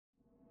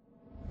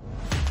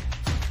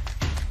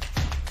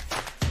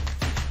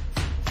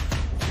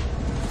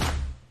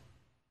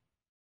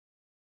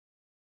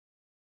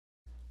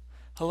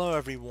Hello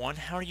everyone,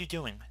 how are you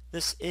doing?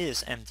 This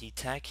is MD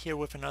Tech here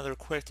with another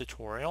quick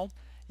tutorial.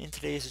 In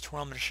today's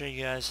tutorial I'm going to show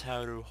you guys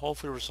how to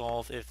hopefully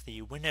resolve if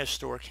the Windows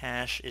Store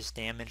cache is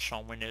damaged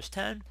on Windows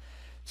 10.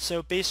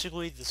 So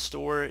basically the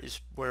store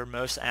is where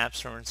most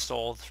apps are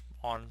installed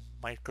on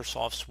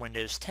Microsoft's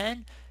Windows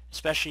 10,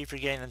 especially if you're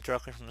getting them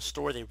directly from the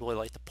store. They really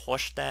like to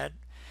push that.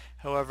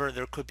 However,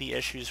 there could be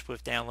issues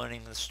with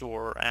downloading the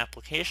store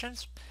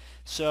applications.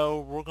 So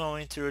we're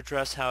going to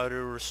address how to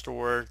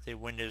restore the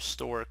Windows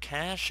Store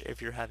cache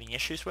if you're having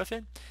issues with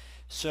it.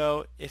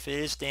 So if it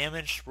is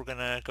damaged, we're going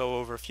to go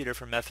over a few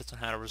different methods on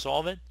how to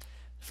resolve it.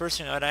 The first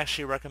thing I'd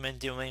actually recommend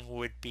doing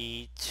would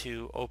be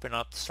to open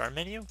up the Start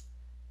menu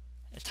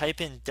and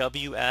type in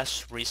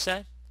WS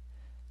Reset.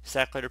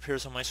 Exactly what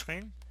appears on my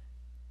screen.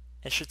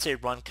 It should say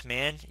Run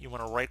Command. You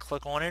want to right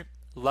click on it,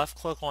 left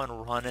click on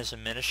Run as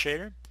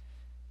Administrator.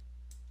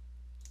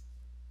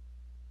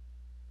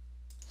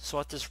 So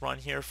let this run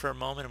here for a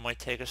moment. It might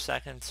take a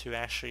second to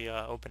actually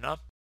open up.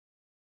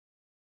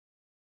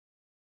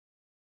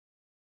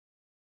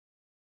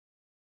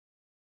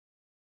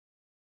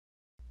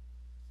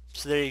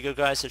 So there you go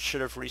guys, it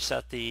should have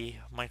reset the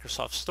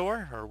Microsoft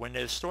Store or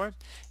Windows Store.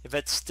 If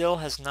it still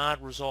has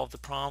not resolved the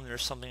problem,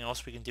 there's something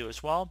else we can do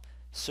as well.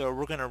 So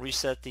we're going to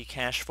reset the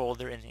cache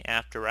folder in the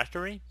app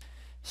directory.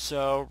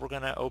 So we're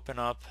going to open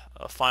up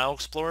a File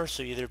Explorer.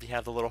 So either if you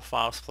have the little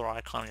File Explorer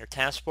icon on your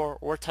taskbar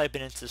or type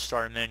it into the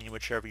Start menu,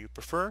 whichever you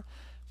prefer.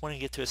 When you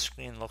get to a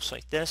screen that looks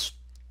like this,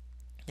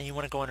 then you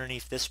want to go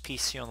underneath this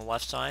PC on the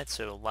left side,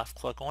 so left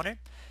click on it.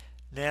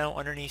 Now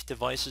underneath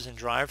devices and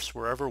drives,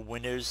 wherever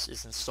Windows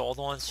is installed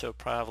on, so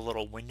probably have a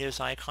little Windows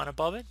icon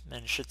above it,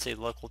 and it should say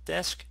local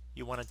disk.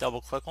 You want to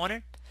double click on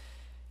it.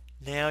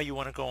 Now you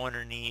want to go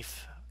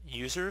underneath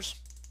users,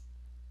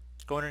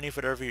 go underneath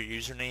whatever your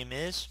username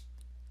is,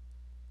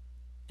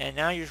 and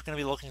now you're going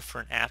to be looking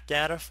for an app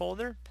data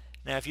folder.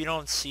 Now if you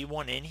don't see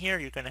one in here,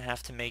 you're going to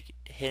have to make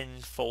hidden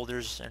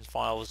folders and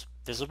files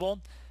visible.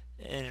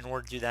 And in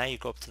order to do that, you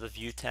go up to the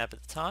View tab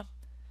at the top,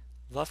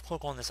 left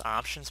click on this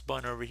Options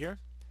button over here,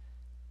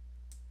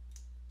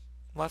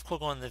 left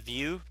click on the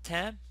View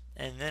tab,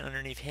 and then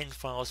underneath Hidden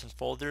Files and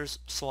Folders,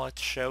 select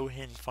Show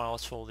Hidden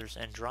Files, Folders,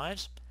 and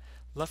Drives.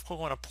 Left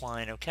click on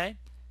Apply and OK.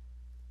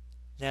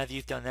 Now that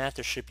you've done that,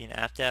 there should be an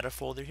App Data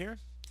folder here.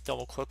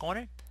 Double click on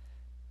it,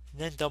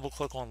 then double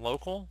click on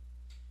Local,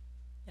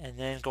 and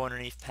then go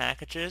underneath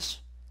Packages.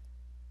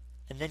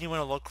 And then you want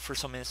to look for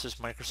something that says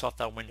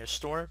Microsoft.Windows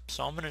Store.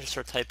 So I'm going to just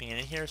start typing it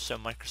in here. So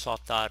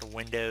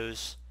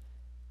Microsoft.Windows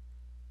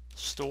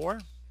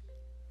Store.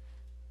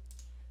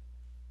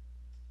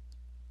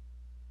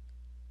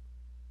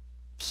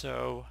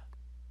 So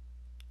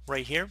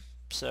right here.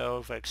 So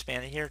if I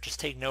expand it here, just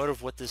take note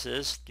of what this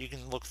is. You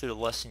can look through the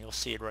list and you'll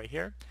see it right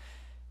here.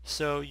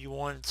 So you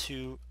want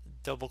to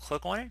double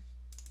click on it.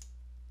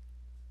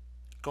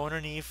 Go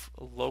underneath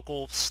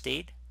local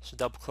state. So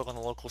double click on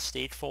the local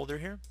state folder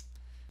here.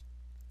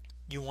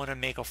 You want to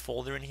make a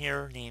folder in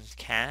here named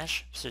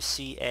cache, so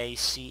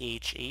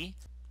C-A-C-H-E.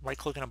 Right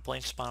click on a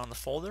blank spot on the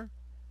folder,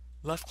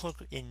 left click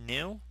in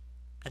new,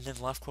 and then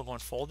left click on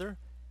folder.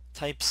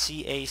 Type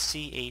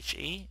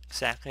C-A-C-H-E,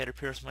 exactly how it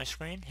appears on my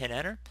screen, hit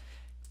enter.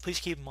 Please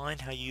keep in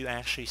mind how you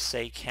actually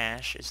say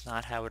cache is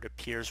not how it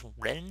appears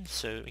written,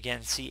 so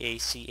again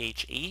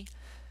C-A-C-H-E.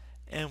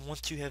 And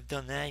once you have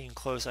done that, you can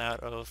close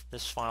out of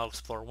this File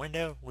Explorer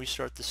window,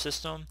 restart the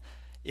system.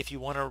 If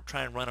you want to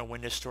try and run a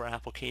Windows Store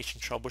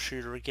application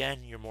troubleshooter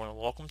again, you're more than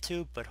welcome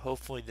to, but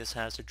hopefully this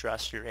has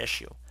addressed your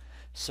issue.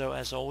 So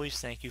as always,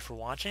 thank you for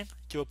watching. I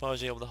do hope I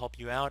was able to help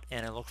you out,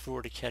 and I look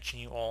forward to catching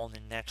you all in the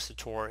next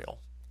tutorial.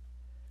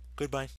 Goodbye.